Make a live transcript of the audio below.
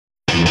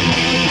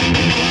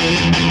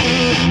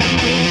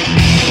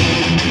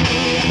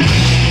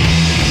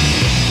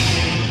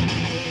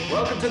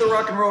the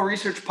Rock and Roll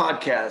Research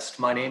Podcast.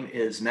 My name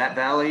is Matt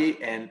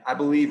Valley, and I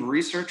believe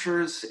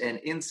researchers and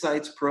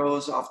insights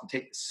pros often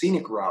take the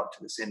scenic route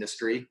to this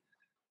industry,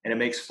 and it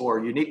makes for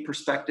unique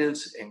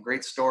perspectives and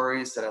great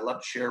stories that I love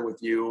to share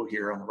with you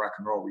here on the Rock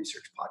and Roll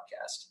Research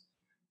Podcast.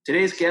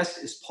 Today's guest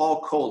is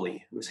Paul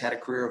Coley, who has had a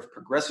career of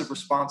progressive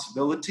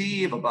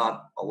responsibility of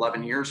about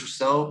 11 years or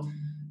so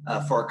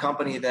for a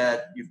company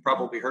that you've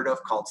probably heard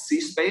of called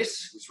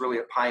C-Space, who's really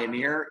a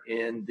pioneer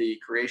in the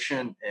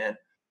creation and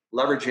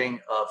leveraging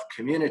of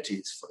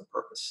communities for the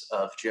purpose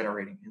of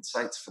generating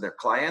insights for their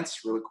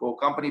clients. Really cool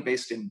company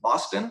based in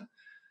Boston.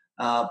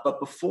 But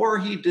before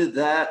he did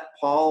that,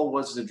 Paul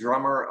was the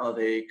drummer of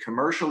a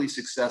commercially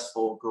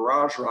successful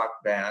garage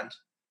rock band.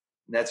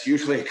 And that's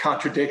usually a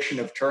contradiction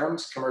of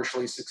terms,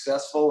 commercially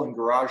successful and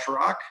garage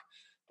rock,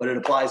 but it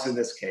applies in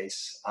this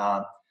case.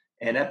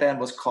 And that band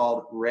was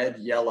called Red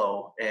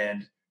Yellow,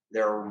 and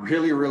they're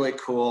really, really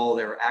cool.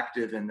 They were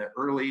active in the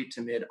early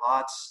to mid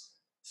aughts.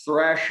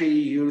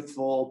 Thrashy,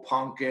 youthful,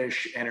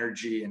 punkish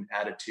energy and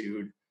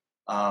attitude.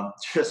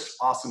 Just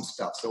awesome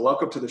stuff. So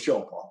welcome to the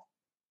show, Paul.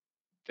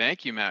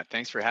 Thank you, Matt.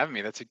 Thanks for having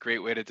me. That's a great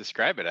way to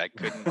describe it. I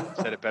couldn't have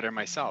said it better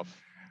myself.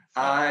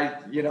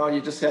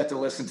 You just have to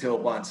listen to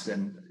it once,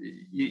 and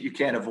you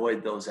can't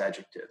avoid those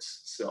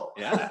adjectives. So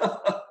yeah,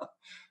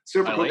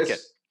 super cool. I like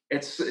it.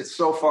 It's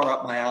so far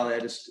up my alley.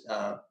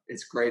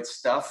 It's great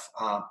stuff.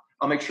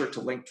 I'll make sure to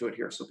link to it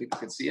here so people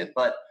can see it.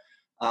 But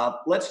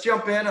let's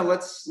jump in and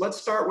let's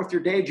start with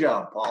your day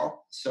job,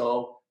 Paul.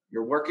 So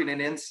you're working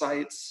in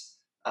insights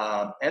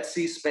at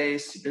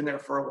C-Space. You've been there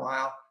for a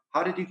while.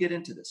 How did you get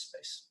into this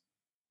space?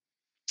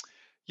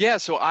 Yeah,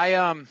 so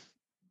I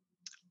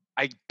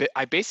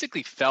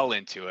basically fell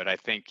into it. I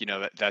think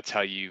that's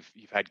how you've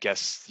had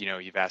guests.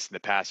 You've asked in the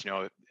past.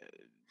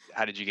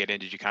 How did you get in?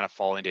 Did you kind of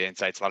fall into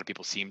insights? A lot of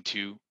people seem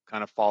to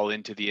kind of fall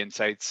into the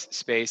insights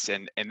space,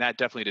 and that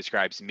definitely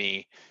describes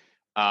me.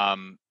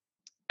 After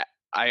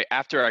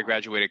I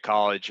graduated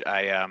college,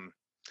 I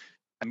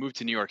moved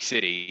to New York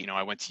City.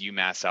 I went to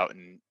UMass out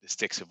in the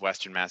sticks of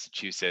Western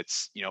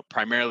Massachusetts.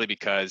 Primarily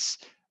because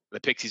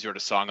the Pixies wrote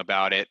a song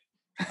about it.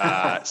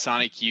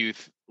 Sonic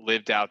Youth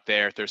lived out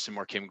there. There's some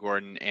more Kim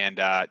Gordon, and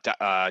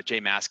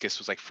Jay Mascis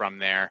was like from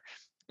there.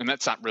 And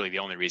that's not really the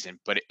only reason,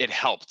 but it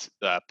helped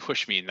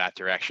push me in that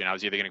direction. I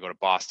was either going to go to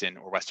Boston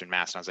or Western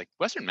Mass, and I was like,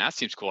 Western Mass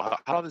seems cool. How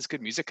all this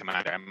good music come out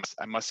of there?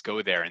 I must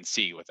go there and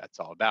see what that's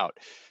all about.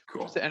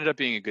 Cool. It ended up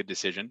being a good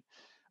decision.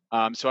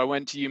 So I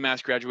went to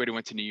UMass, graduated,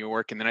 went to New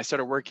York, and then I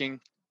started working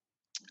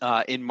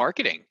in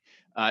marketing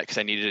because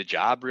I needed a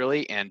job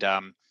really. And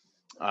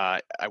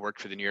I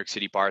worked for the New York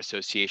City Bar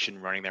Association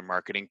running their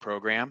marketing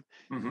program,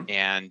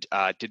 and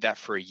did that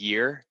for a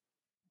year.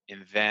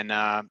 And then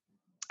I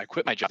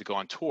quit my job to go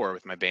on tour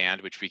with my band,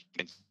 which we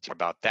can talk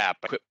about that.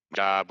 But I quit my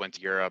job, went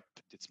to Europe,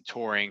 did some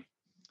touring.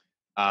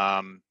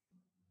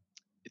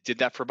 Did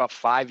that for about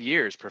 5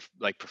 years,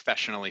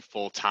 professionally,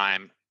 full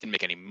time. Didn't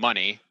make any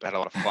money, but had a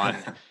lot of fun.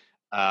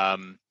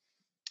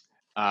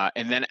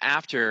 And then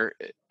after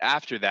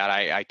that,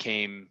 I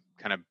came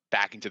kind of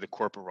back into the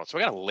corporate world. So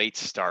I got a late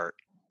start,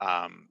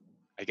 I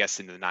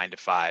guess, into the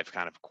 9-to-5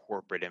 kind of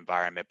corporate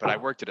environment. But I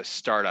worked at a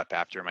startup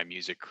after my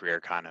music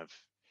career kind of,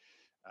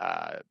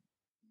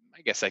 I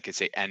guess I could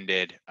say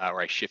ended,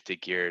 or I shifted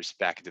gears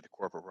back into the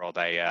corporate world.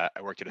 I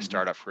worked at a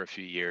startup for a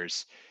few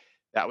years.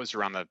 That was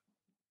around the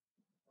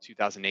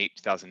 2008,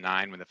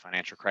 2009 when the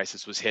financial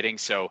crisis was hitting.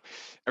 So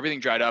everything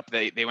dried up.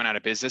 They went out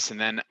of business.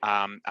 And then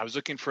I was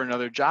looking for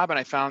another job, and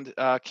I found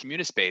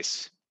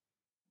Communispace,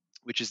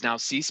 which is now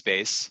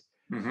C-Space.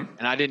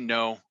 And I didn't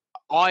know.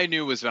 All I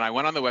knew was when I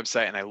went on the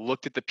website and I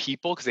looked at the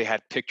people, because they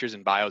had pictures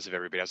and bios of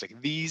everybody, I was like,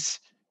 these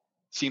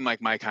seem like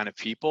my kind of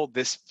people.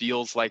 This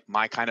feels like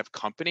my kind of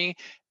company.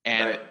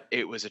 And Right.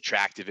 It was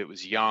attractive. It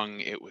was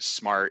young. It was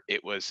smart.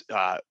 It was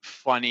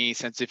funny,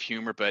 sense of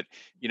humor, but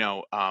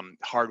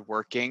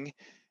hardworking.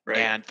 Right.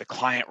 And the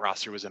client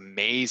roster was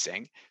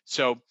amazing.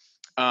 So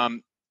I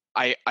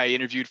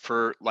interviewed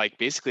for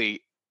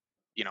basically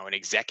an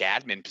exec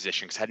admin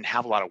position because I didn't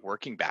have a lot of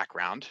working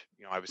background.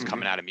 I was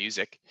coming out of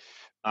music.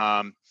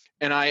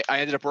 And I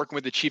ended up working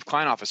with the chief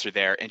client officer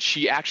there, and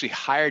she actually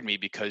hired me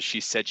because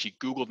she said she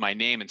Googled my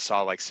name and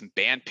saw some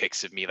band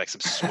pics of me,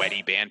 some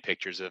sweaty band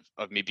pictures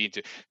of me being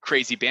to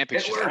crazy band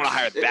pictures. She's like, I want to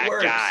hire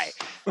that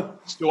guy.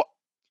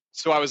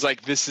 So I was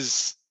like,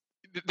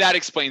 that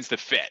explains the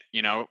fit,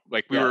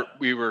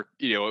 we were,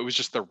 it was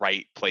just the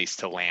right place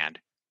to land.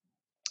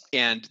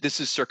 And this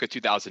is circa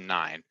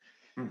 2009.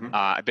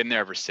 I've been there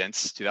ever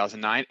since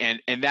 2009.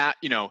 And that,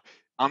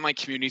 online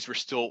communities were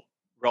still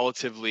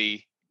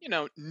relatively,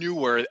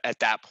 newer at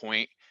that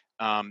point.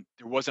 There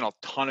wasn't a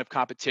ton of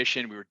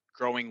competition. We were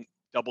growing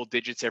double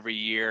digits every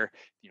year.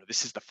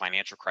 This is the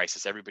financial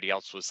crisis. Everybody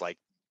else was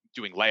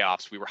doing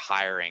layoffs. We were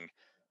hiring.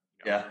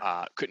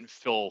 Couldn't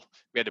fill.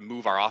 We had to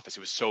move our office.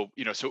 It was so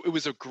it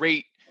was a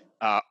great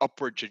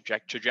upward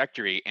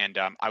trajectory, and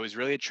I was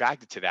really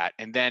attracted to that.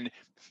 And then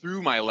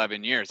through my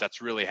 11 years,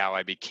 that's really how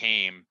I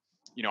became.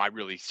 I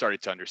really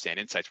started to understand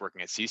insights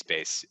working at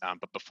C-Space.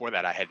 But before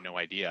that, I had no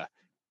idea.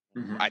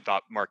 I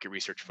thought market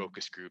research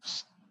focus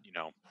groups,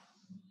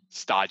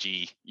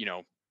 stodgy,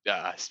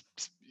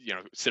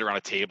 sit around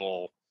a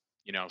table,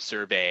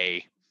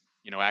 survey,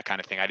 that kind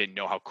of thing. I didn't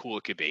know how cool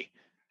it could be,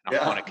 and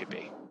how fun it could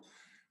be.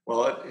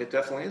 Well, it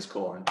definitely is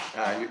cool, and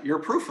you're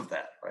proof of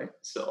that, right?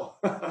 So,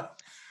 I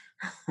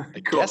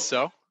cool. guess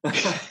so.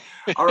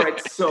 All right,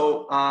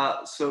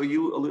 so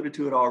you alluded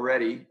to it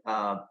already.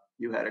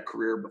 You had a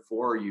career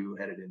before you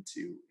headed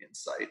into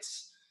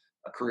Insights,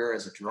 a career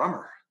as a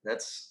drummer.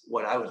 That's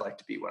what I would like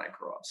to be when I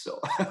grow up. So,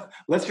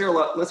 let's hear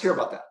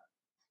about that.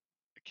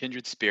 A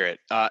kindred spirit.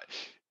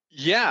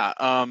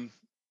 Yeah.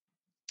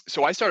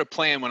 So I started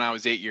playing when I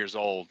was 8 years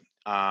old.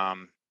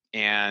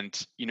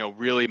 And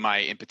really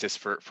my impetus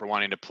for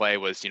wanting to play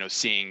was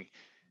seeing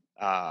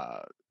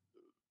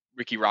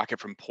Ricky Rocket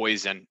from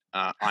Poison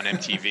on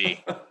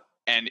MTV.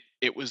 And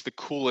it was the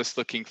coolest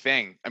looking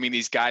thing. I mean,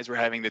 these guys were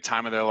having the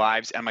time of their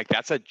lives. And I'm like,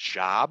 that's a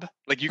job.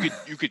 Like you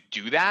could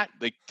do that.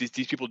 Like these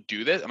people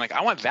do this. I'm like,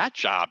 I want that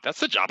job. That's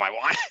the job I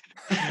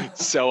want.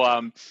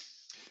 So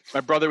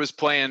my brother was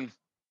playing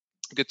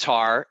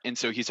guitar, and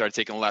so he started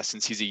taking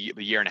lessons. He's a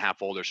year and a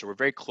half older, so we're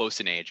very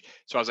close in age.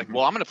 So I was like,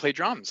 well, I'm going to play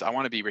drums. I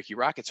want to be Ricky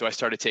Rocket. So I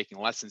started taking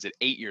lessons at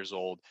 8 years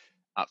old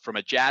from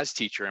a jazz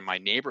teacher in my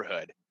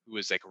neighborhood who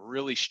was like a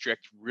really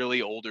strict,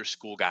 really older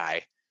school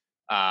guy.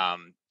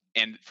 And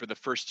for the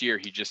first year,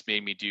 he just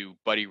made me do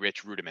Buddy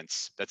Rich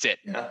rudiments. That's it.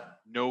 Yeah.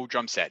 No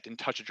drum set. Didn't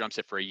touch a drum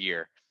set for a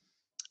year.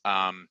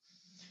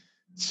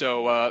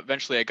 So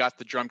eventually I got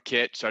the drum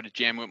kit, started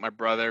jamming with my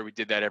brother. We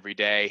did that every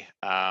day.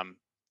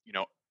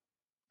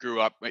 Grew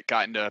up,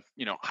 got into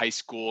high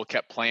school,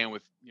 kept playing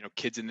with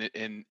kids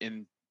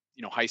in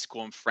high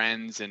school and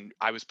friends, and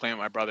I was playing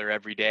with my brother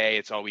every day.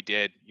 It's all we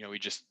did. We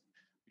just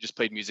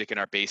played music in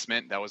our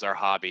basement. That was our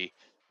hobby.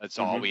 That's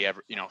all we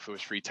ever, if it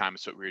was free time,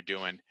 it's what we were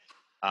doing.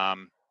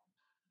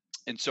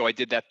 And so I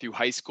did that through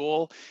high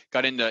school,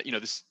 got into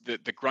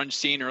the grunge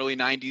scene, early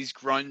 90s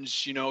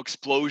grunge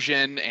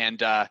explosion,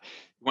 and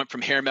went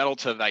from hair metal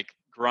to like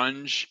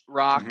grunge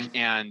rock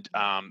and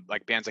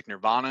like bands like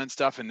Nirvana and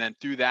stuff. And then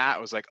through that, I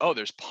was like, oh,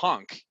 there's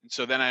punk. And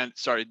so then I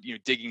started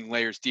digging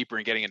layers deeper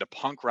and getting into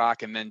punk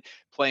rock, and then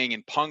playing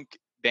in punk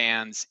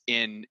bands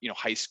in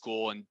high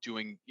school, and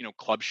doing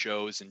club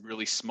shows and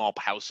really small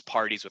house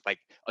parties with like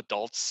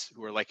adults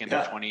who were like in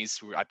their 20s,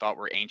 who I thought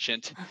were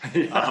ancient.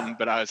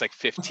 But I was like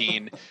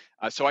 15.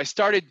 So I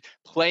started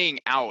playing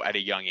out at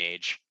a young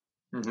age.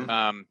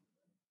 And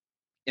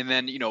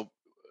then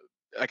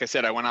like I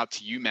said, I went out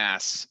to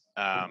UMass,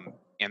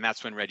 and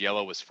that's when Red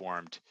Yellow was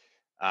formed.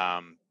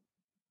 I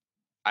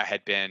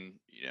had been,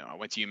 I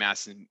went to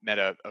UMass and met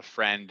a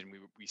friend, and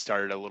we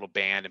started a little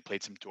band and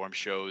played some dorm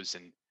shows.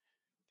 And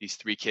these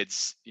three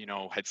kids,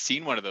 had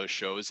seen one of those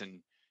shows, and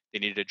they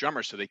needed a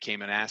drummer. So they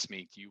came and asked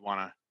me, do you want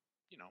to,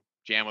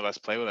 jam with us,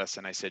 play with us?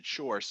 And I said,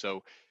 sure.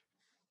 So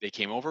they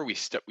came over, we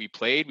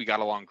played, we got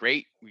along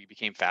great. We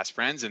became fast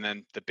friends. And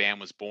then the band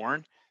was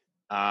born.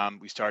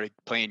 We started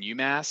playing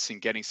UMass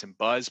and getting some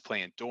buzz,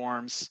 playing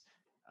dorms.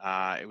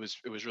 It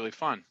was really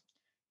fun.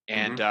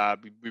 And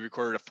we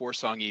recorded a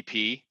 4-song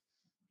EP,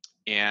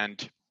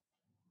 and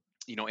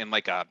in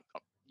like a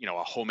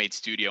homemade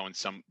studio in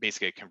some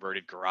basically a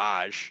converted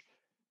garage.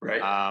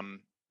 Right.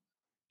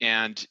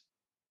 And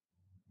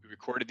we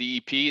recorded the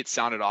EP. It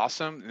sounded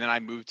awesome. And then I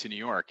moved to New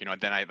York.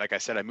 Like I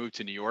said, I moved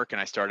to New York,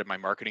 and I started my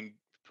marketing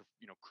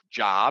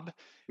job,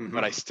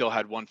 but I still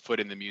had one foot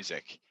in the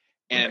music.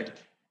 And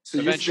so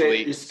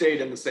eventually you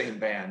stayed in the same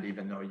band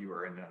even though you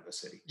were in another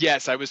city.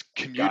 Yes, I was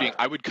commuting.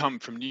 I would come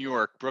from New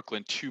York,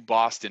 Brooklyn to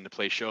Boston to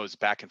play shows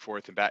back and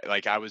forth and back.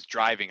 Like I was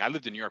driving. I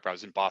lived in New York, but I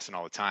was in Boston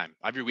all the time.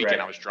 Every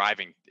weekend I was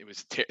driving. It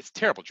was it's a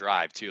terrible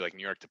drive too, like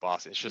New York to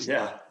Boston. It's just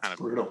kind of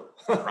brutal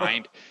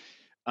grind.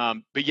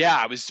 But yeah,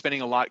 I was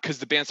spending a lot because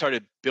the band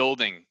started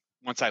building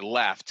once I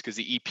left, because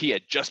the EP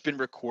had just been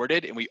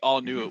recorded and we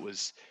all knew it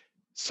was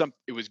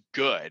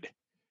good.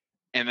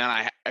 And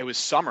then it was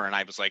summer, and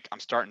I was like,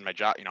 I'm starting my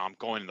job. I'm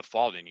going in the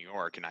fall to New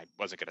York, and I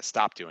wasn't going to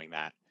stop doing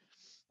that.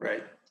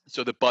 Right.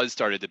 So the buzz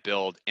started to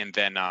build, and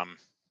then,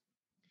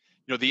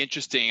 the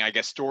interesting, I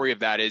guess, story of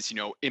that is,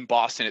 in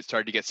Boston, it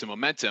started to get some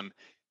momentum,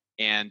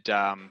 and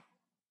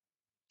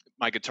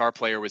my guitar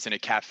player was in a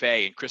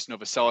cafe, and Chris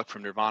Novoselic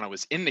from Nirvana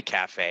was in the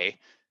cafe,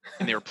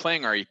 and they were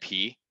playing our EP,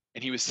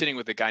 and he was sitting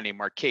with a guy named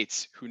Mark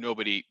Cates, who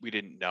we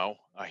didn't know.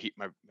 My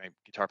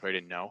guitar player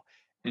didn't know,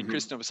 and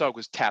Chris Novoselic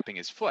was tapping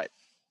his foot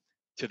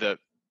to the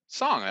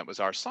song that was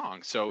our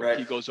song. So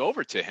he goes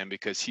over to him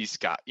because he's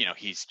got,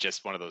 he's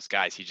just one of those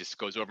guys. He just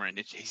goes over and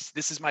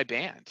this is my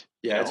band.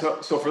 Yeah.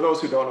 So for those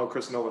who don't know,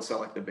 Chris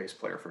Novoselic, the bass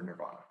player for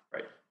Nirvana,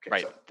 right? Okay,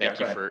 right. So, Thank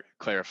you for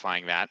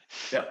clarifying that.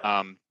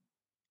 Yeah.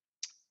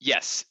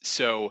 Yes.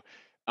 So,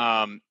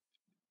 he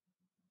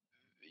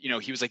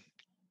was like,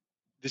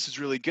 this is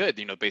really good.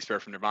 The bass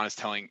player from Nirvana is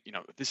telling,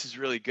 this is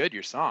really good,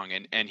 your song.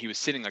 And he was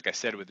sitting, like I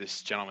said, with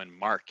this gentleman,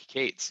 Mark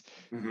Cates.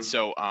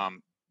 So,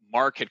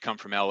 Mark had come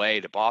from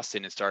LA to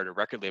Boston and started a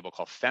record label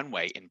called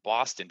Fenway in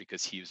Boston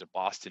because he was a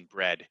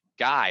Boston-bred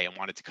guy and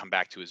wanted to come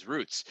back to his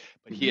roots.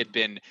 But he had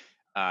been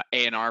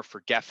A&R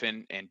for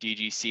Geffen and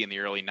DGC in the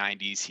early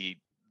 90s. He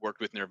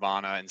worked with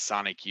Nirvana and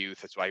Sonic Youth.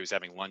 That's why he was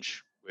having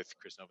lunch with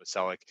Chris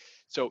Novoselic.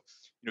 So,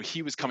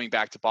 he was coming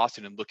back to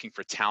Boston and looking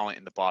for talent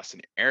in the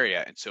Boston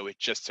area. And so it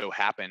just so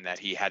happened that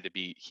he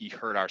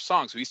heard our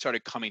songs. So he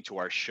started coming to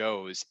our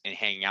shows and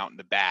hanging out in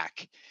the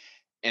back.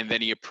 And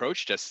then he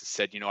approached us and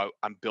said,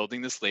 I'm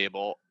building this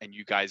label and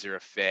you guys are a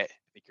fit.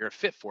 I think you're a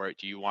fit for it.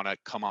 Do you want to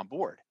come on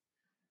board?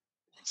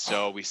 And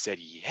so we said,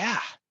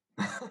 yeah,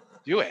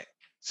 do it.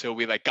 So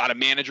we got a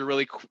manager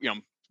really,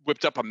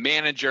 whipped up a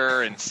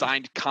manager and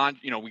signed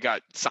we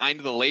got signed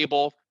to the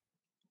label.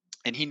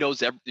 And he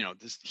knows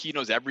he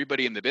knows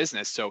everybody in the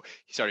business. So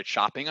he started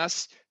shopping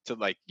us to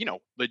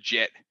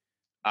legit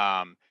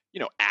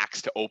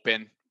acts to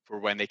open for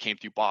when they came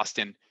through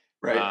Boston.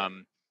 Right.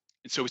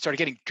 And so we started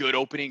getting good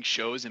opening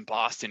shows in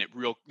Boston at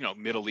real,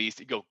 Middle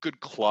East, good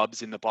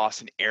clubs in the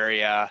Boston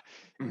area.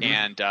 Mm-hmm.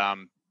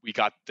 And we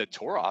got the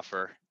tour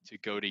offer to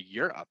go to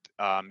Europe.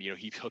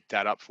 He hooked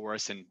that up for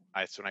us. And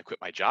so when I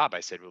quit my job, I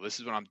said, well, this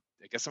is when I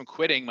guess I'm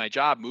quitting my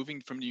job, moving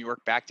from New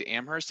York back to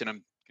Amherst, and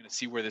I'm going to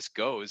see where this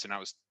goes. And I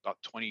was about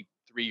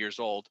 23 years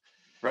old.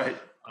 Right.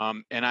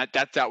 And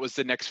that was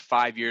the next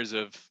 5 years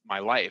of my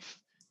life.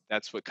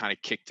 That's what kind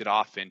of kicked it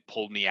off and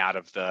pulled me out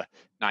of the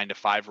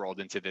 9-to-5 world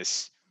into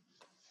this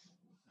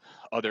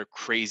other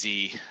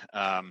crazy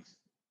kind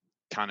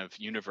of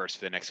universe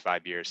for the next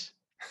 5 years.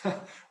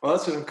 Well,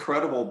 that's an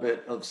incredible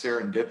bit of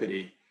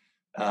serendipity.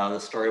 The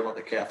story about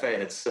the cafe.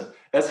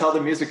 That's how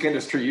the music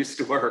industry used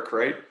to work,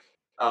 right?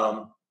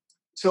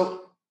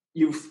 So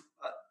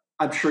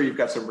I'm sure you've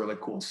got some really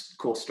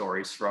cool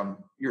stories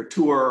from your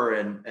tour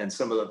and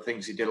some of the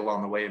things you did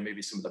along the way, and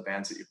maybe some of the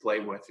bands that you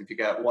played with. If you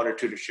got one or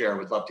two to share,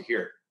 we'd love to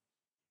hear.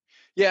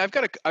 Yeah,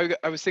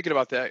 I was thinking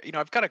about that.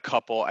 I've got a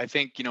couple. I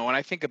think, when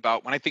I think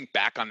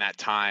back on that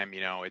time,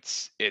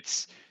 it's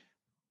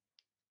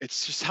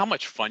just how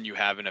much fun you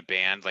have in a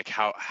band, like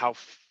how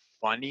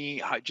funny,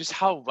 how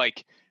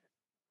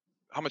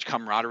much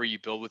camaraderie you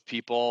build with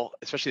people,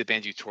 especially the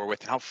bands you tour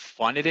with, and how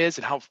fun it is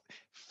and how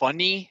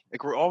funny,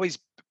 we're always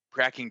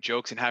cracking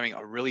jokes and having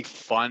a really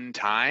fun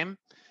time.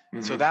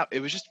 Mm-hmm. So that it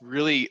was just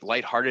really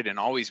lighthearted, and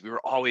we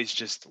were always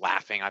just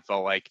laughing, I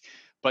felt like.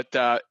 But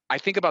I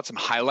think about some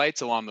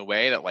highlights along the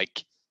way that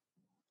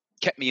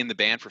kept me in the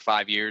band for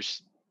 5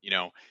 years,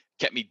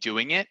 kept me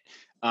doing it.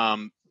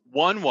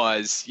 One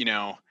was,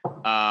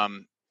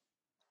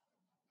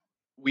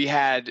 we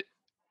had,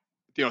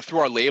 through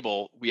our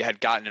label, we had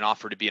gotten an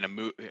offer to be in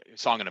a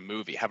song in a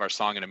movie, have our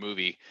song in a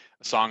movie,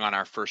 a song on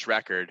our first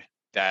record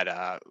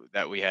that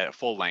we had a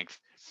full length.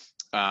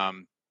 We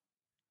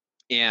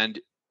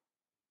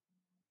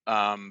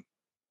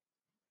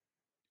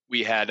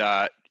had,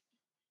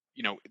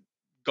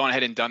 gone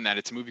ahead and done that.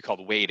 It's a movie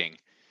called Waiting.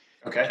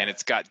 Okay. And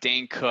it's got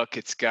Dane Cook,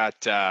 it's got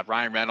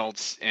Ryan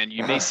Reynolds, and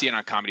you may see it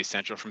on Comedy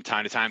Central from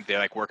time to time.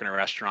 They work in a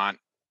restaurant,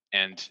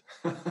 and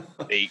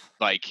they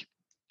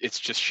it's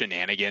just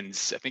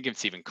shenanigans. I think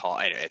it's even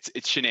called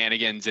it's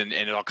shenanigans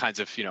and all kinds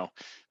of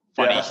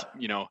funny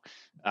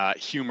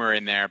humor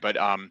in there. But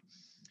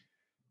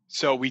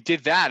so we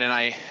did that, and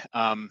I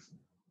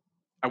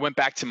went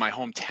back to my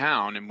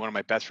hometown, and one of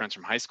my best friends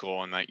from high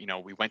school, and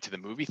we went to the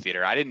movie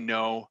theater. I didn't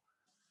know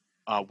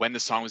when the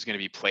song was going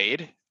to be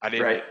played. I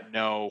didn't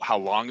know how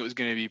long it was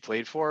going to be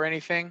played for or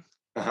anything.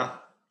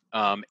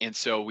 And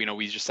so,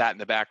 we just sat in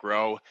the back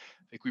row. I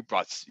think we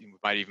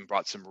might even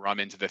brought some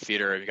rum into the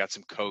theater. We got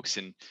some Cokes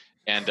and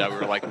we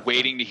were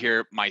waiting to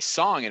hear my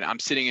song. And I'm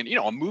sitting in,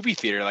 a movie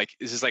theater.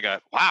 This is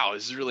wow,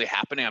 this is really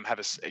happening. I'm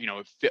having,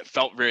 it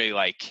felt very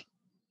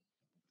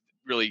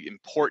really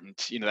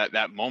important,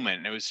 that moment.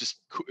 And it was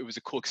just, it was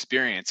a cool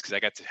experience because I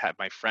got to have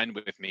my friend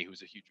with me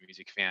who's a huge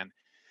music fan.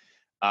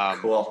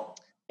 Cool.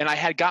 And I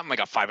had gotten a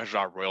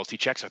 $500 royalty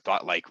check. So I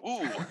thought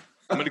ooh,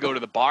 I'm going to go to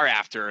the bar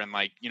after and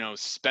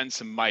spend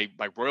some my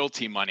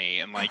royalty money.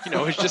 And it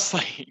was just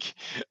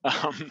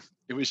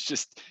it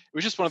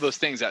was just one of those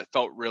things that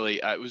felt really,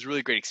 it was a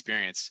really great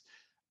experience.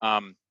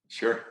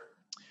 Sure.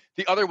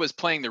 The other was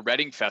playing the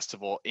Reading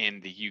Festival in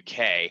the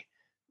UK.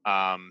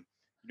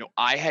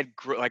 I had,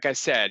 like I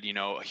said,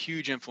 a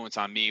huge influence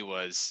on me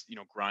was,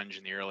 grunge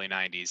in the early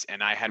 90s.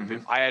 And I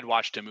had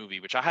watched a movie,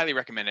 which I highly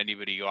recommend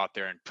anybody go out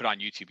there and put on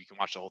YouTube. You can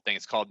watch the whole thing.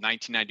 It's called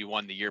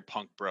 1991, The Year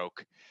Punk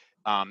Broke.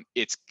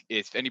 It's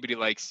if anybody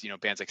likes,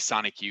 bands like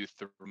Sonic Youth,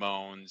 the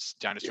Ramones,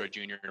 Dinosaur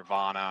Jr.,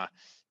 Nirvana,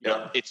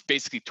 it's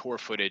basically tour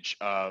footage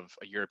of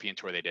a European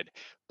tour they did.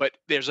 But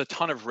there's a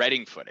ton of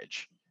Reading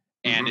footage.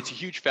 And it's a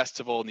huge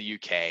festival in the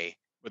UK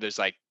where there's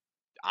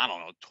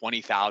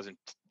 20,000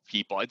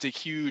 people. It's a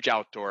huge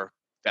outdoor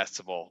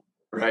festival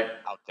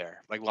out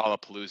there, like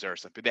Lollapalooza or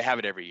something. They have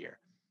it every year.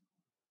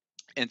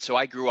 And so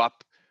I grew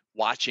up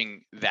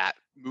watching that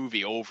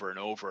movie over and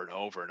over and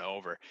over and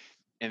over.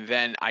 And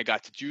then I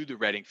got to do the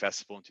Reading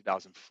Festival in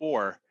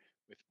 2004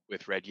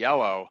 with Red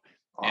Yellow.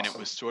 Awesome. And it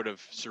was sort of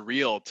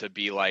surreal to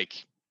be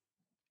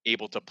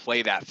able to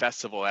play that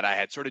festival that I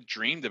had sort of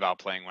dreamed about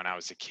playing when I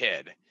was a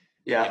kid.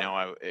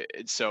 Yeah.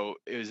 So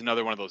it was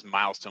another one of those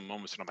milestone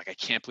moments when I'm I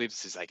can't believe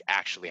this is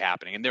actually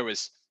happening. And there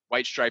was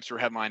White Stripes were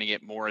headlining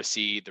it,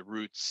 Morrissey, The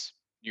Roots,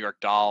 New York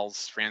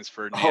Dolls, Franz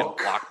Ferdinand,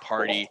 Block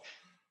Party,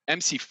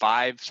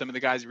 MC5. Some of the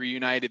guys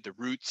reunited. The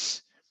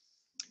Roots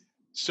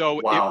So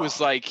it was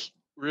Wow. like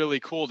really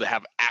cool to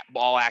have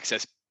all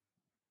access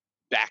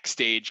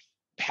backstage,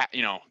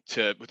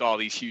 to with all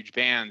these huge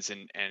bands,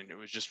 and it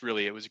was just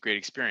really, it was a great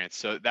experience.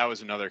 So that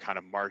was another kind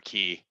of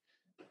marquee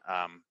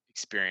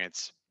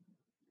experience.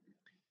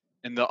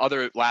 And the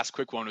other last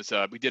quick one was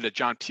we did a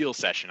John Peel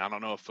session. I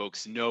don't know if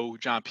folks know who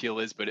John Peel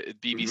is, but at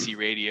BBC Mm-hmm.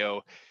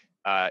 Radio,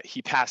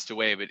 he passed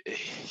away, but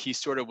he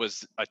sort of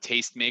was a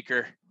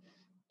tastemaker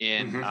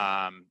in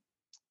Mm-hmm.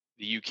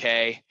 the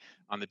UK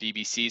on the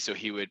BBC. So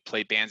he would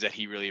play bands that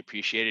he really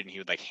appreciated, and he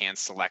would like hand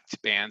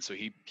select bands. So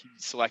he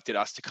selected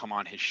us to come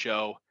on his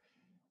show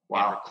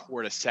and Wow.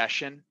 record a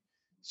session.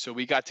 So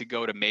we got to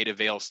go to Maida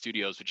Vale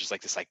Studios, which is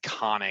like this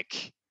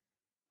iconic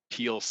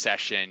Peel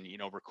session,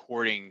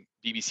 recording,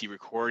 BBC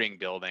recording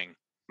building.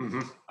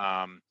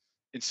 Mm-hmm.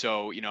 And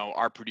so,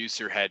 our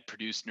producer had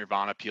produced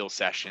Nirvana Peel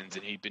sessions,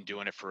 and he'd been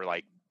doing it for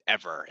like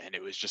ever. And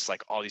it was just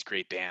like all these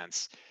great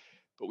bands.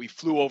 But we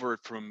flew over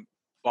from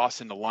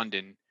Boston to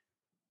London,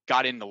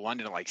 got into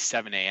London at like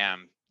 7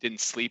 a.m., didn't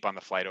sleep on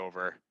the flight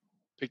over,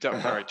 picked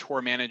up our Uh-huh.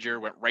 tour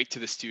manager, went right to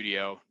the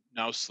studio,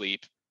 no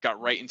sleep,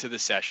 got right into the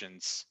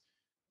sessions.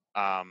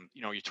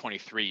 You're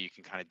 23, you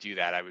can kind of do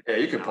that. I would, Yeah,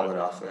 you could pull it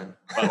off then.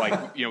 but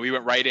like, we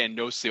went right in,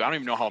 no sleep. I don't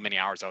even know how many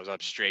hours I was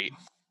up straight.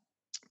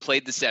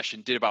 Played the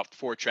session, did about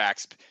 4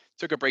 tracks,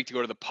 took a break to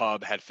go to the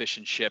pub, had fish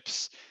and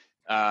chips,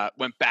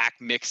 went back,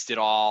 mixed it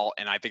all,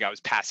 and I think I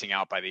was passing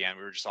out by the end.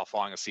 We were just all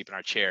falling asleep in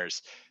our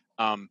chairs.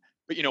 But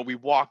we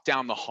walked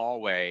down the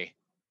hallway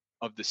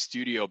of the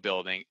studio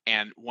building,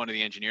 and one of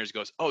the engineers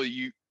goes, "Oh,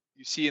 you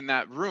see in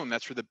that room,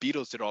 that's where the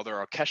Beatles did all their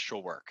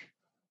orchestral work."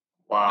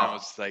 And I Wow.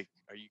 was like,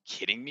 "Are you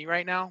kidding me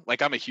right now?"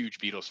 Like, I'm a huge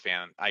Beatles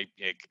fan.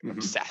 Mm-hmm.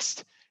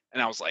 Obsessed.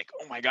 And I was like,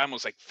 "Oh my God," I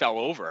almost like fell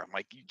over. I'm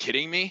like, "You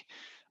kidding me?"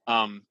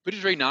 But it's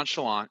very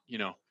nonchalant.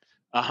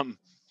 Um,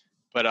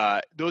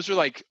 but those are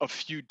like a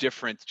few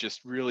different,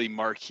 just really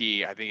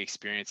marquee, I think,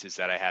 experiences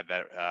that I had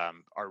that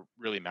are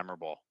really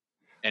memorable.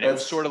 And it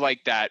was That's sort of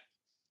like that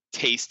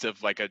taste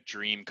of like a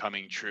dream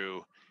coming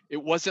true. It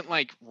wasn't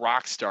like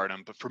rock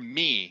stardom, but for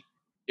me,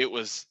 it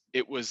was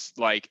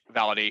like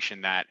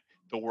validation that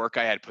the work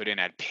I had put in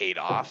had paid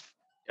off.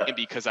 yeah. And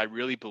because I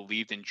really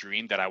believed and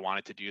dreamed that I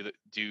wanted to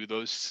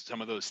do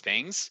some of those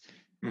things, that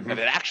Mm-hmm. it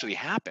actually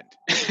happened.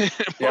 It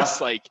Yeah.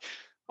 was like,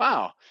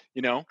 wow,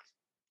 you know,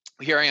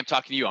 here I am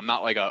talking to you. I'm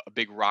not like a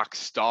big rock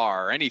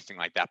star or anything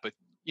like that, but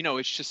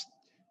it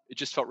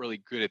just felt really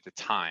good at the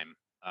time,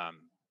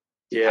 um,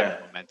 to have Yeah.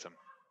 the momentum.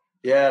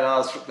 Yeah,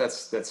 no,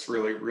 that's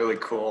really really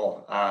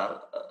cool.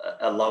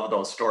 I love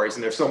those stories,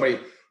 and there's so many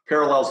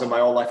parallels in my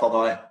own life.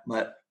 Although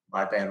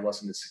my band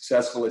wasn't as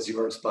successful as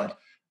yours, but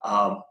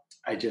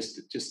I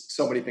just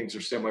so many things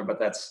are similar. But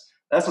that's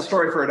a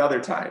story for another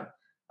time.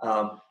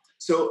 Um,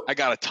 so I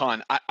got a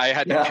ton. I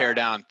had to yeah, pare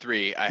down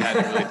 3. I had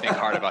to really think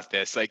hard about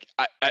this. Like,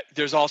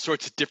 there's all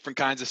sorts of different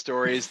kinds of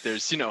stories.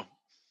 There's,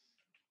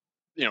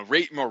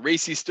 more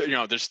racy stuff.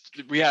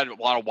 We had a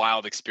lot of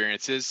wild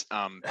experiences.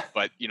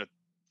 But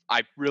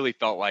I really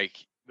felt like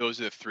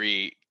those are the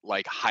 3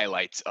 like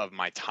highlights of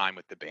my time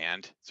with the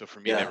band. So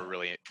for me, they yeah. were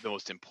really the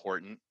most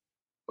important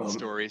Well,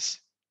 stories.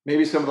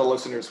 maybe some of the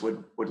listeners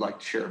would like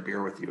to share a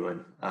beer with you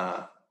and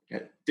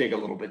dig a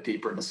little bit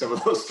deeper into some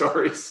of those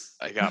stories.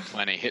 I got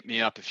plenty. Hit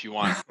me up if you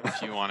want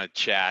to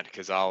chat,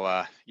 because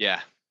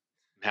yeah,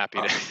 I'm happy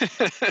Uh,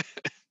 to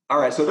All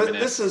right, so this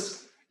reminisce.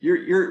 is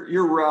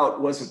your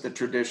route wasn't the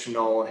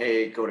traditional,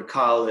 hey, go to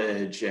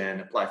college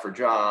and apply for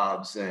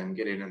jobs and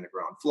get in on the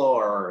ground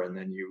floor, and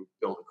then you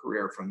build a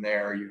career from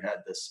there. You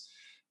had this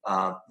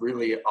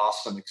really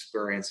awesome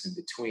experience in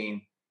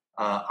between.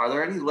 Are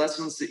there any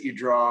lessons that you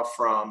draw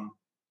from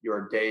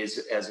your days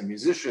as a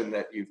musician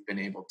that you've been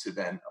able to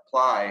then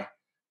apply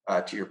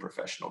to your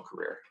professional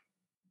career?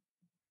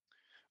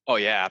 Oh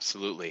yeah,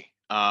 absolutely.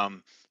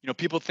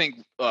 People think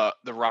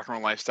the rock and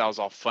roll lifestyle is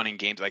all fun and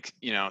games, like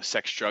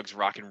sex, drugs,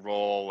 rock and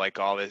roll, like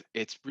all this.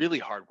 It's really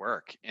hard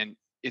work, and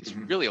it's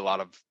Hmm. really a lot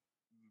of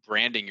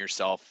branding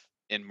yourself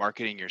and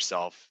marketing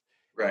yourself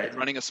Right. and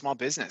running a small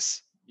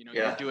business. You're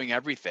Yeah. doing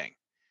everything.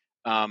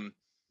 Um,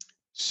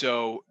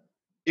 so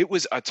it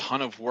was a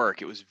ton of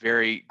work. It was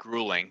very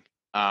grueling,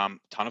 ton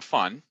of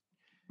fun.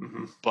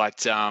 Hmm.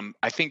 But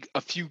I think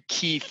a few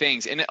key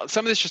things, and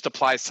some of this just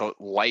applies to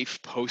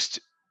life post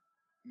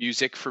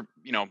music, for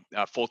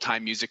a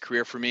full-time music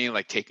career for me,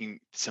 like taking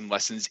some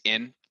lessons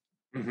in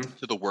Hmm.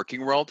 to the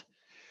working world,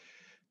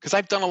 because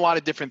I've done a lot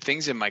of different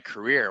things in my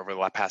career over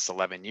the past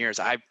 11 years.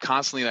 I've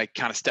constantly like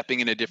kind of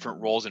stepping into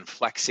different roles and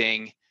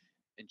flexing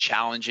and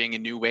challenging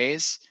in new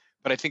ways.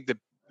 But I think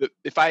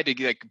if I had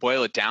to like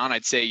boil it down,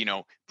 I'd say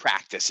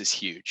practice is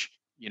huge.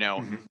 you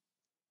know Hmm.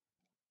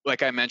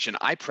 like I mentioned,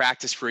 I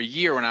practiced for a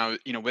year when I was,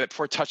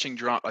 before touching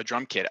a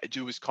drum kit. I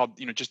do was called,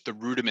 just the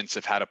rudiments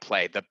of how to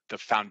play, the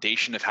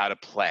foundation of how to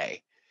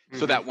play, so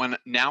Hmm. that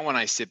when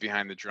I sit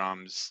behind the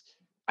drums,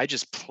 I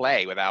just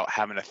play without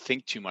having to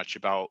think too much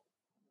about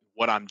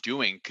what I'm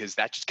doing, because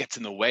that just gets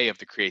in the way of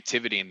the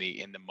creativity and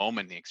the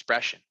moment, the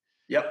expression.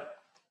 Yep.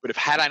 But if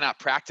had I not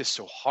practiced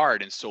so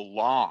hard and so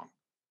long,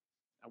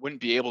 I wouldn't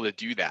be able to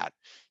do that.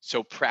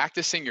 So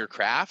practicing your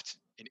craft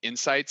in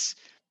insights,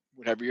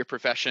 whatever your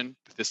profession,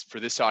 for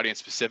this audience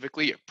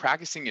specifically,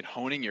 practicing and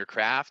honing your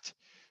craft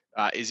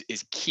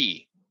is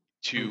key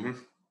to Hmm.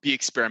 be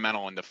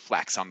experimental and to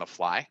flex on the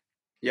fly,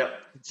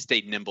 Yep.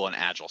 stay nimble and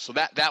agile. So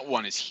that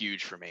one is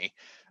huge for me.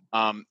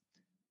 Um,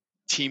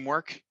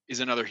 Teamwork is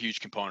another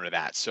huge component of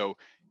that. So,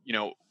 you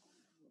know,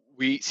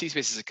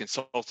 C-Space is a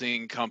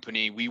consulting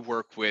company. We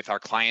work with our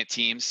client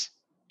teams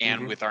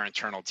and Hmm. with our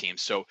internal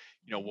teams. So,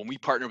 when we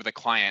partner with a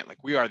client,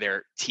 like, we are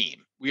their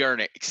team. We are an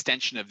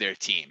extension of their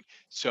team. Right.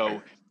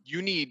 So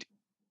you need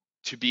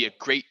to be a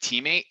great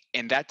teammate.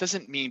 And that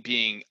doesn't mean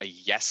being a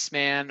yes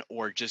man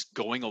or just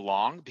going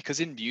along,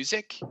 because in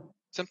music,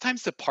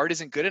 sometimes the part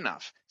isn't good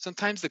enough.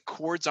 Sometimes the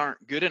chords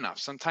aren't good enough.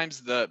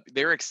 Sometimes the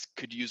lyrics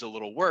could use a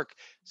little work.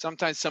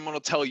 Sometimes someone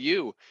will tell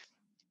you,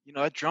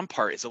 that drum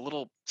part is a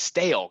little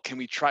stale. Can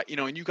we try,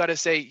 and you got to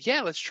say,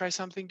 yeah, let's try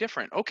something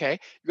different. Okay.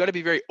 You got to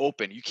be very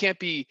open. You can't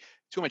be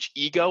too much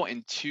ego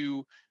and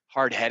too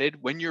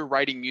hard-headed when you're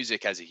writing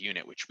music as a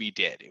unit, which we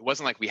did. It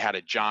wasn't like we had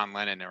a John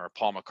Lennon or a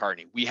Paul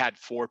McCartney. We had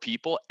 4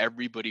 people.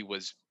 Everybody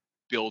was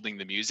building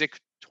the music,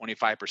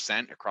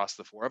 25% across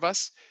the 4 of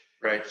us.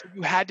 Right. So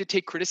you had to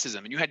take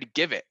criticism and you had to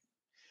give it.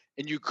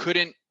 And you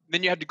couldn't,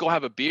 then you had to go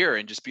have a beer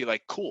and just be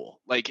like, cool.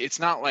 Like, it's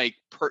not like,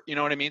 you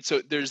know what I mean?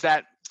 So there's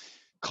that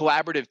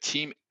collaborative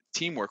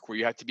teamwork where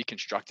you have to be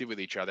constructive with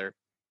each other,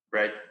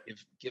 Right.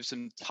 give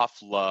some tough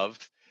love,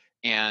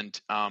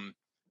 and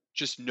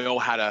just know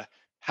how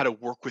to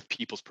work with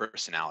people's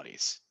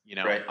personalities.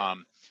 Right.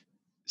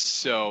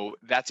 So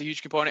that's a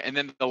huge component. And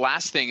then the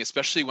last thing,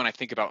 especially when I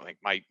think about like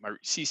my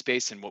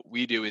C-Space and what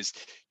we do, is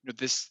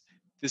this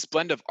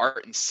blend of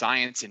art and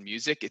science and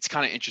music. It's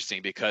kind of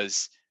interesting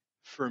because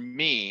for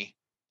me,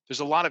 there's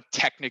a lot of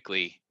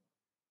technically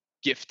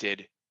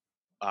gifted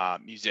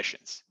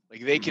musicians.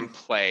 Like, they can Hmm.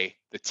 play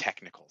the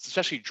technicals,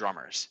 especially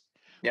drummers,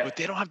 but Yep.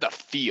 they don't have the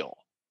feel.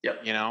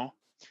 Yep.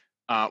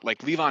 Like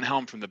Levon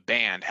Helm from the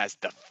band has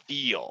the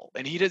feel,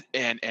 and he does,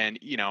 and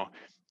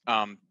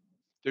um,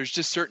 there's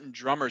just certain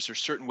drummers or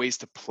certain ways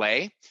to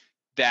play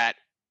that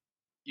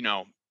you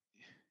know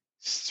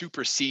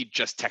supersede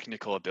just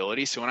technical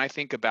ability. So when I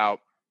think about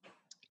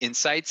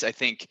insights, I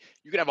think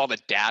you can have all the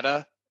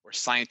data or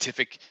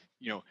scientific,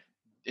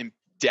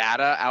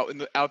 data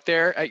out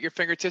there at your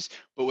fingertips,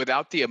 but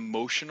without the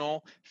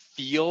emotional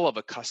feel of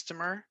a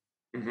customer,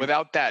 Hmm.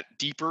 without that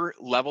deeper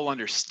level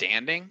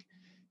understanding,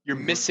 you're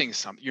Hmm. missing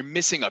something. You're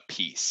missing a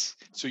piece.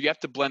 So you have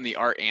to blend the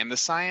art and the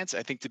science.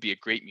 I think to be a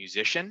great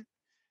musician,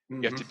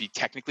 you have Hmm. to be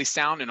technically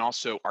sound and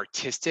also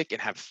artistic and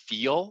have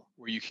feel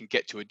where you can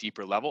get to a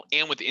deeper level.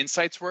 And with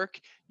insights work,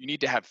 you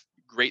need to have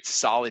great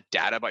solid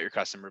data about your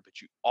customer,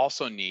 but you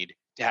also need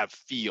to have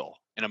feel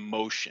and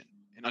emotion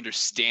and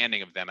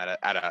understanding of them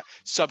at a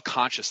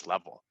subconscious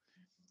level.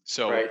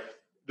 So Right.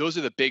 those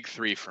are the big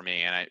 3 for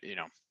me. And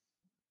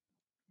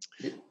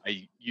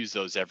I use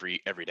those every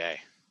day.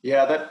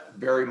 Yeah, that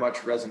very much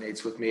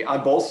resonates with me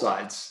on both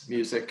sides,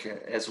 music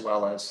as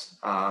well as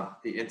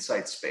the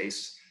insight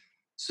space.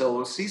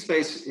 So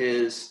C-Space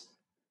is,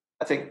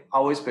 I think,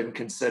 always been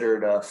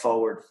considered a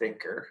forward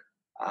thinker.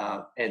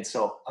 And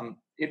so I'm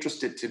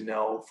interested to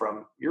know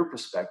from your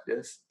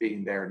perspective,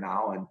 being there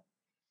now and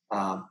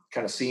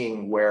kind of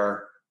seeing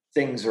where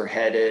things are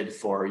headed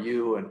for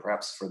you and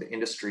perhaps for the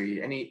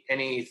industry.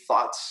 Any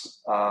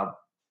thoughts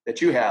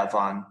that you have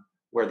on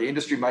where the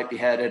industry might be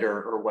headed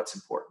or what's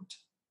important?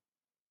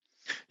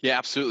 Yeah,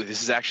 absolutely.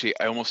 This is actually,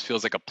 I almost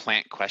feels like a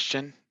plant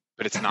question,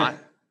 but it's not,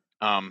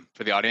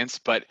 for the audience.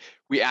 But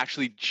we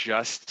actually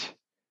just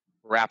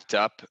wrapped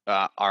up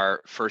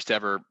our first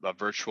ever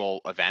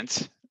virtual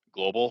event,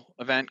 global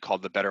event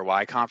called the Better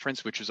Why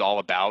Conference, which was all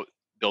about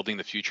building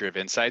the future of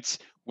insights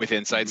with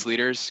insights Mhm.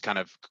 leaders, kind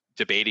of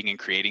debating and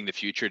creating the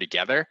future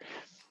together.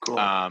 Cool.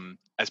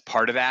 As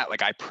part of that,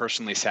 like, I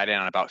personally sat in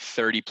on about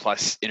 30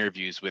 plus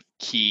interviews with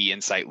key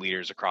insight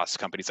leaders across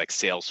companies like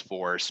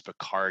Salesforce,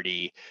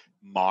 Bacardi,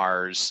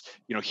 Mars,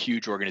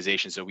 huge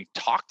organizations. So we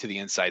talked to the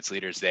insights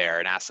leaders there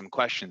and asked them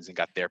questions and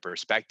got their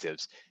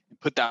perspectives and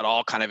put that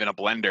all kind of in a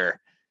blender,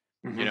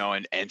 Hmm.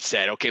 and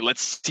said, okay,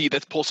 let's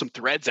pull some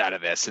threads out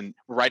of this. And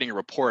we're writing a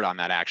report on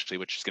that actually,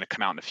 which is going to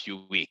come out in a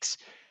few weeks.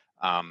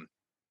 Um,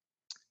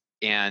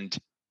 and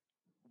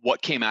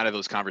what came out of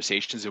those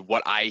conversations and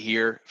what I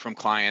hear from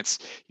clients,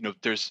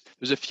 there's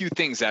a few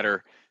things that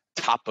are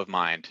top of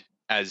mind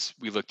as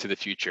we look to the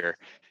future.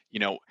 You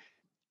know,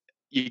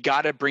 you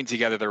got to bring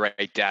together the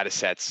right data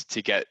sets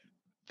to get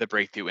the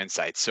breakthrough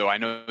insights. So I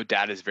know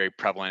data is very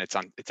prevalent.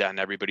 It's on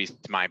everybody's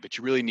mind, but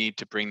you really need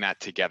to bring that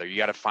together. You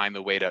got to find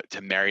the way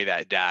to marry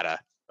that data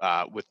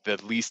with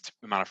the least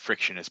amount of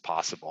friction as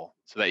possible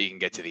so that you can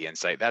get to the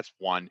insight. That's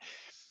one.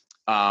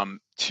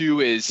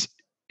 2 is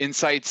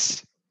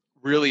insights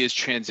really is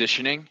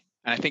transitioning.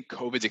 And I think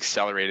COVID's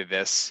accelerated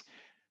this,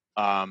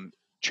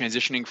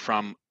 transitioning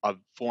from a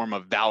form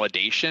of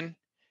validation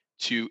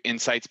to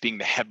insights being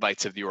the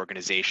headlights of the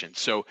organization.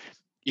 So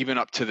even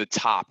up to the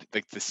top,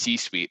 like the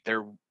C-suite,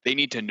 they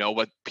need to know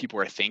what people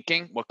are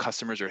thinking, what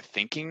customers are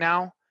thinking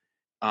now,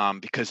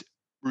 because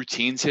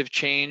routines have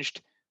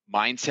changed,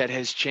 mindset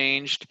has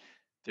changed.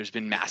 there's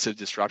been massive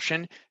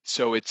disruption.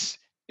 So it's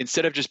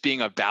instead of just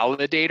being a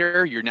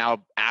validator, you're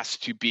now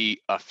asked to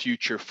be a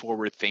future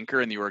forward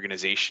thinker in the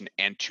organization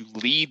and to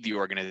lead the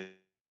organization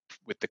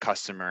with the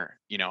customer.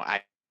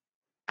 I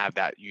have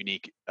that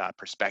unique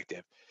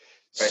perspective.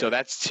 Right. So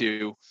that's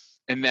two.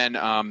 And then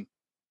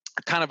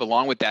kind of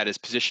along with that is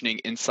positioning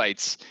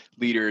insights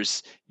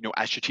leaders,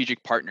 as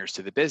strategic partners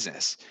to the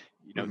business.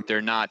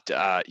 They're not,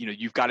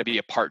 you've got to be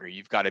a partner.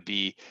 You've got to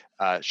be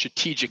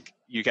strategic.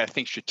 You got to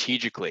think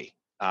strategically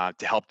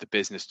to help the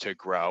business to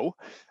grow.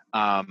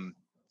 And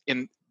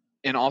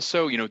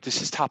also,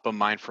 this is top of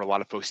mind for a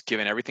lot of folks,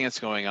 given everything that's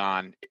going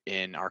on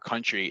in our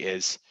country,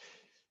 is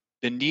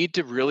the need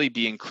to really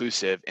be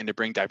inclusive and to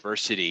bring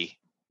diversity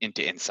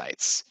into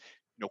insights.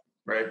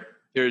 Right.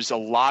 There's a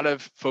lot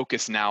of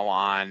focus now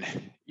on,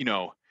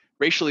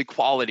 racial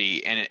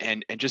equality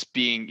and just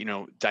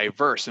being,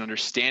 diverse and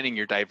understanding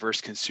your diverse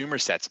consumer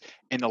sets.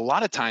 And a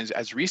lot of times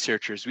as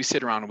researchers, we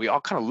sit around and we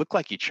all kind of look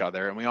like each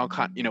other, and we all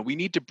we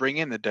need to bring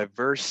in the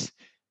diverse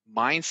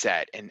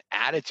mindset and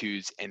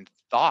attitudes and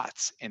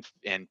thoughts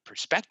and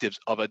perspectives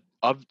of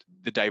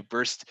the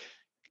diverse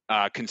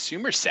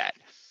consumer set.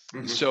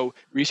 Mm-hmm. So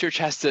research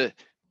has to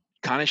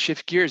kind of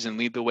shift gears and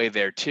lead the way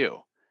there too.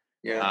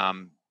 Yeah.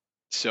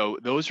 So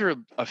those are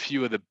a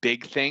few of the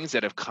big things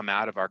that have come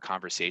out of our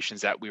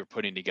conversations that we were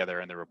putting together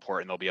in the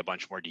report, and there'll be a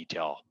bunch more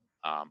detail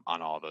on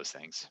all of those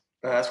things.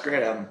 That's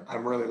great.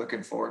 I'm really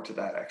looking forward to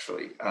that,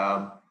 actually.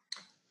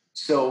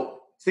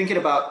 So thinking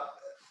about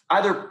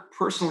either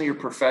personally or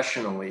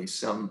professionally,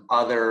 some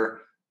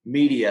other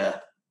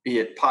media, be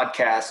it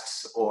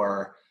podcasts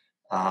or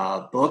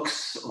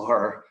books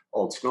or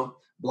old school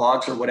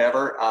blogs or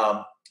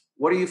whatever.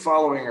 What are you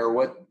following, or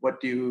what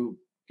do you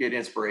get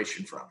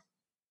inspiration from?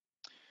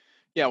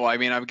 Yeah, well, I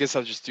mean, I guess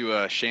I'll just do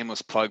a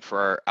shameless plug for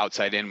our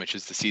Outside In, which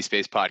is the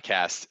C-Space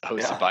podcast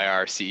hosted by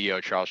our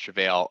CEO, Charles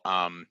Travail.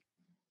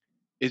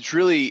 It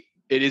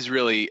is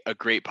really a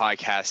great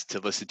podcast to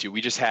listen to. We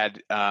just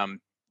had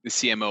the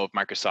CMO of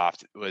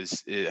Microsoft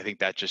I think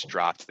that just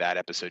dropped. That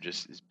episode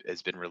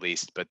has been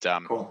released. But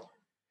Cool.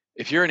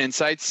 If you're in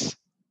insights,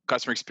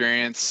 customer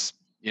experience,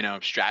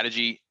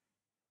 strategy,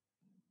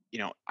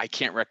 I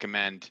can't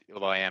recommend,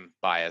 although I am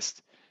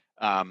biased,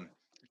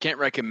 can't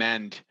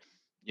recommend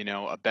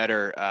a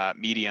better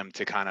medium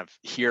to kind of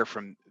hear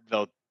from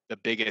the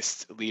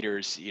biggest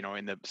leaders,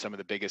 in some of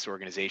the biggest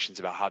organizations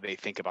about how they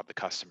think about the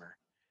customer.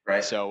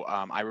 Right. So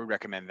I would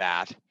recommend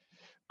that.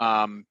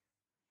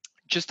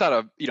 Just out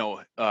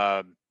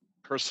of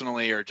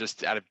personally, or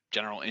just out of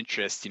general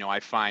interest, I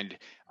find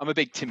I'm a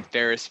big Tim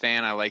Ferriss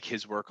fan. I like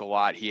his work a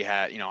lot. He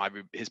had,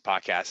 his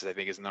podcast, I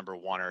think, is number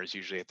one, or is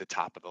usually at the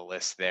top of the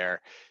list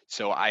there.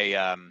 So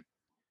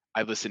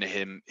I listen to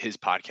his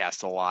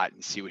podcast a lot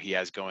and see what he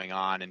has going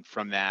on. And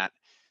from that,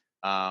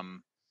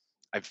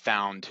 I've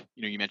found,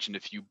 you mentioned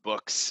a few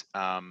books.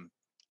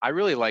 I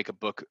really like a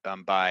book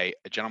by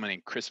a gentleman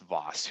named Chris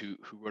Voss, who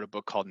wrote a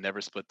book called Never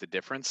Split the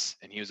Difference.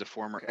 And he was a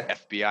former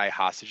FBI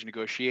hostage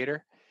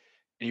negotiator.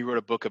 And he wrote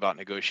a book about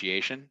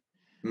negotiation.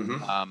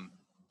 Mm-hmm.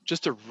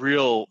 Just a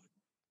real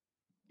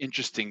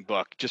interesting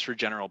book just for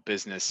general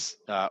business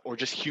or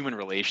just human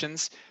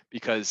relations,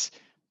 because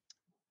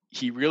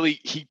he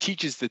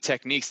teaches the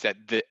techniques that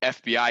the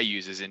FBI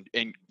uses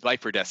in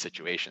life or death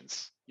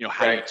situations.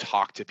 How you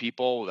talk to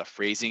people, the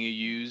phrasing you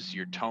use,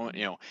 your tone,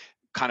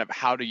 kind of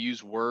how to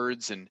use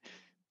words. And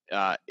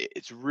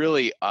it's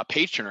really a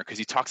page turner, because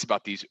he talks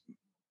about these,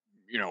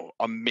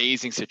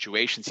 amazing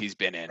situations he's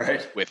been in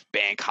with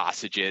bank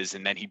hostages,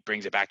 and then he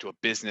brings it back to a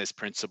business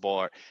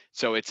principle.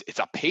 So it's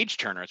a page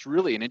turner. It's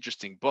really an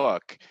interesting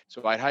book.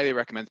 So I'd highly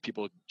recommend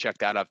people check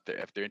that out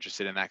if they're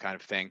interested in that kind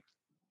of thing.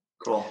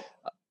 Cool.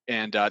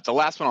 And the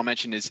last one I'll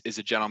mention is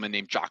a gentleman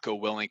named Jocko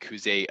Willink,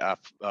 who's a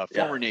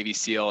former Navy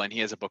SEAL, and he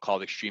has a book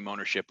called Extreme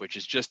Ownership, which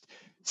is just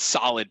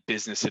solid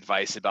business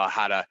advice about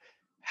how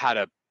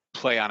to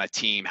play on a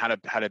team, how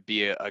to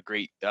be a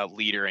great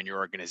leader in your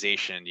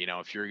organization.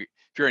 If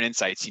you're in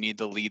insights, you need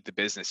to lead the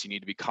business. You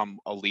need to become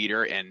a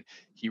leader, and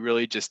he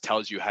really just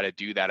tells you how to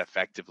do that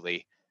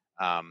effectively.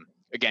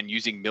 Again,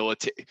 using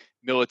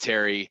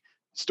military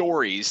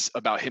stories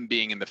about him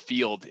being in the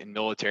field in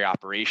military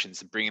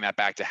operations and bringing that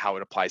back to how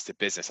it applies to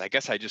business. I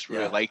guess I just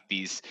really like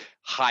these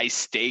high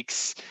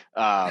stakes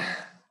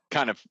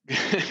kind of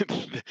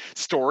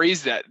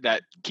stories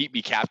that keep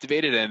me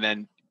captivated, and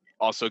then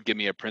also give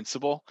me a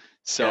principle.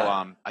 So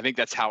I think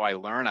that's how I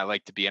learn. I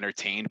like to be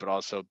entertained, but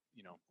also,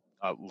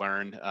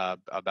 learn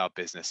about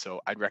business.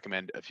 So I'd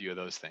recommend a few of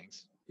those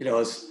things.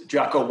 It's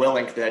Jocko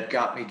Willink that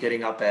got me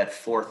getting up at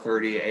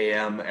 4:30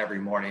 a.m. every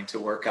morning to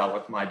work out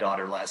with my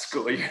daughter last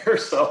school year.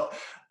 So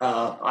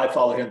I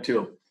follow him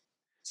too.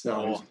 So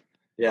cool.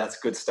 Yeah, it's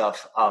good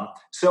stuff.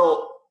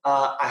 So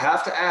I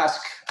have to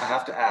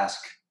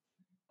ask,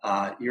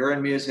 you're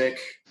in music.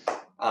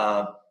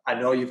 I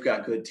know you've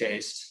got good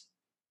taste.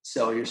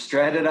 So you're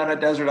stranded on a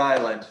desert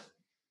island.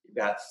 You've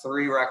got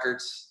 3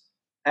 records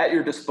at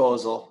your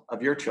disposal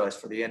of your choice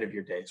for the end of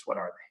your days. What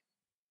are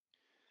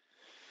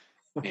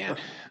they? Man,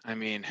 I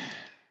mean,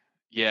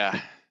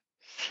 yeah,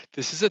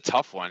 this is a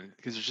tough one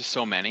because there's just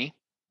so many.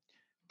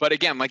 But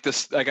again, like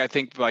this, like I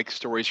think like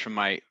stories from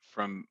my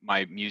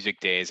music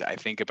days, I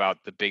think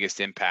about the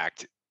biggest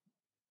impact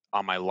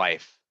on my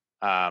life.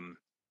 I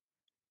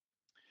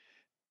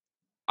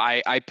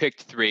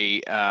picked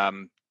three.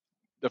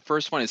 The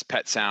first one is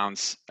Pet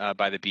Sounds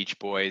by the Beach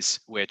Boys,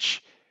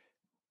 which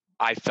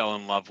I fell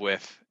in love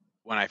with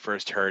when I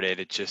first heard it.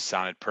 It just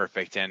sounded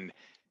perfect. And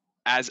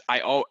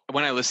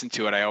when I listen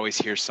to it, I always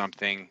hear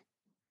something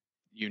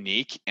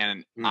unique.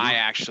 And I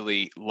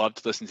actually love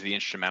to listen to the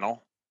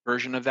instrumental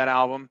version of that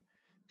album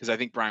because I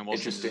think Brian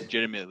Wilson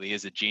legitimately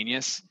is a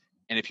genius.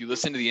 And if you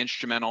listen to the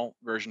instrumental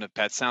version of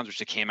Pet Sounds,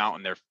 which came out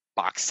in their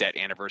box set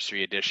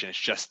anniversary edition, it's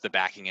just the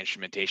backing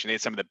instrumentation. They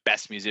had some of the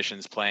best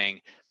musicians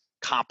playing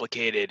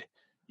complicated,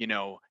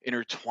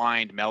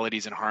 intertwined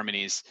melodies and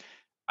harmonies.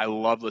 I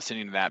love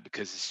listening to that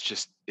because it's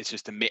just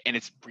and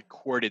it's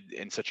recorded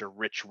in such a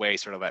rich way,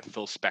 sort of that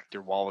Phil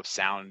Spector Wall of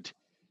Sound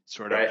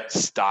sort of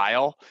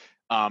style.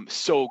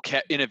 So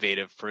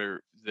innovative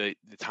for the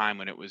time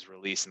when it was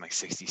released in like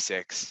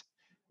 66.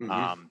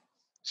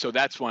 So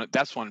that's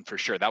one for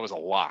sure. That was a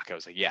lock. I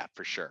was like, yeah,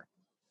 for sure.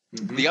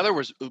 The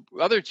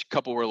other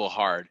couple were a little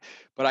hard,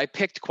 but I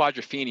picked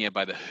Quadrophenia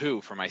by The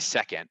Who for my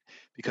second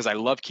because I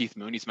love Keith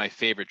Moon. He's my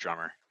favorite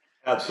drummer.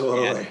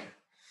 Absolutely. And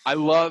I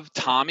love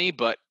Tommy,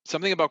 but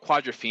something about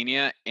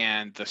Quadrophenia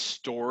and the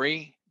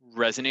story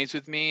resonates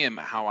with me and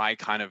how I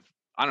kind of,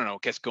 I don't know,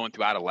 guess going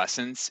through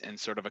adolescence and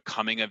sort of a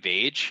coming of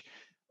age,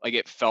 like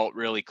it felt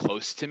really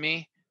close to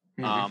me.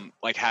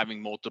 Like having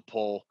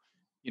multiple,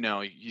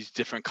 use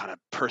different kind of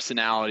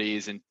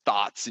personalities and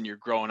thoughts, and you're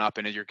growing up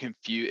and you're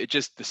confused. It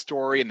just, the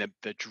story and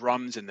the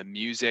drums and the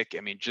music,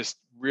 I mean, just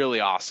really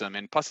awesome.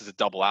 And plus it's a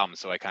double album,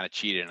 so I kind of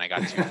cheated and I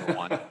got 2 for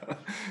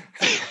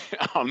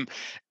 1.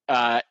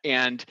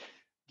 And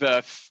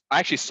I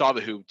actually saw The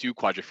Who do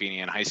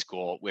Quadrophenia in high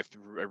school with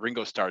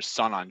Ringo Starr's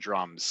son on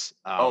drums.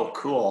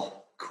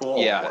 Cool.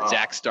 Yeah, wow.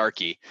 Zach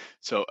Starkey.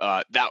 So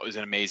that was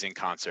an amazing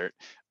concert.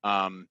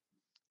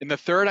 And the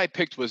third I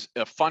picked was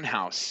a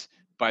Funhouse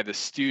by the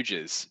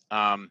Stooges,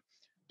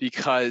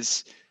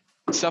 because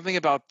something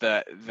about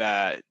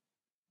the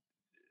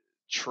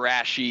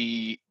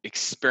trashy,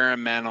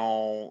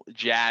 experimental,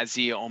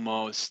 jazzy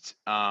almost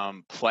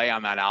play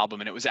on that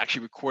album, and it was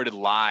actually recorded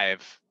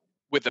live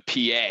with a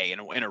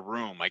PA in a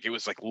room. Like it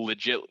was like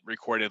legit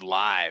recorded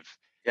live.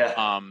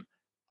 Yeah.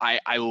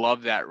 I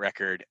love that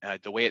record.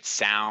 The way it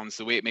sounds,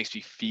 the way it makes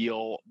me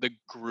feel, the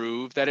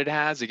groove that it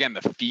has. Again,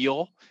 the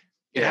feel.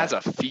 It has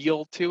a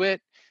feel to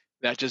it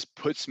that just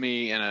puts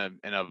me in a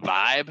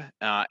vibe,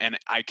 and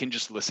I can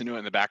just listen to it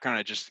in the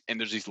background. And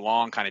there's these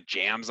long kind of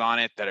jams on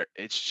it that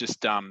it's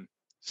just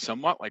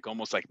somewhat like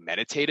almost like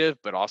meditative,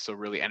 but also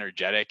really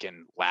energetic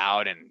and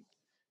loud. And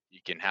you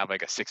can have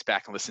like a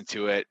 6-pack and listen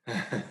to it,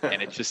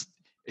 and it's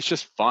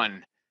just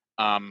fun.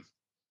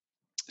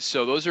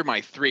 So those are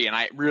my 3, and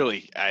I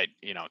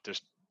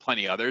there's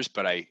plenty others,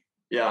 but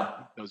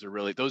those are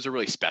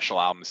really special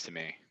albums to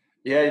me.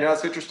 Yeah,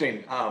 it's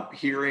interesting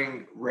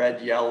hearing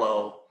Red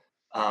Yellow.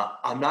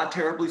 I'm not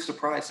terribly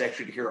surprised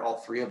actually to hear all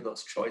 3 of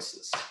those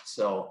choices.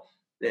 So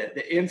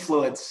the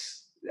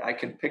influence, I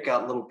can pick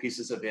out little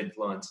pieces of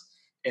influence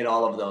in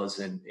all of those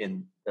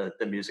in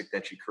the music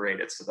that you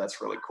created. So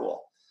that's really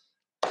cool.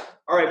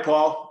 All right,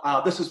 Paul,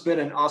 this has been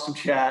an awesome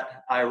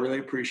chat. I really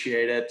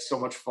appreciate it. So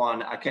much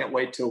fun. I can't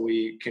wait till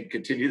we can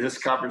continue this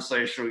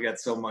conversation. We got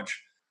so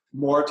much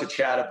more to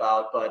chat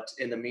about. But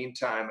in the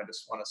meantime, I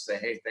just want to say,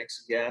 hey,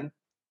 thanks again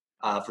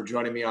for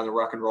joining me on the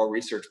Rock and Roll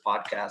Research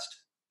Podcast.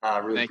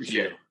 Really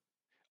appreciate it.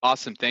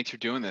 Awesome. Thanks for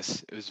doing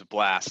this. It was a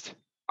blast.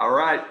 All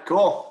right,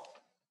 cool.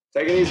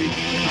 Take it easy.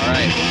 All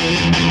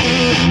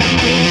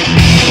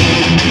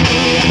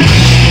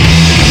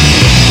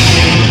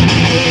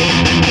right.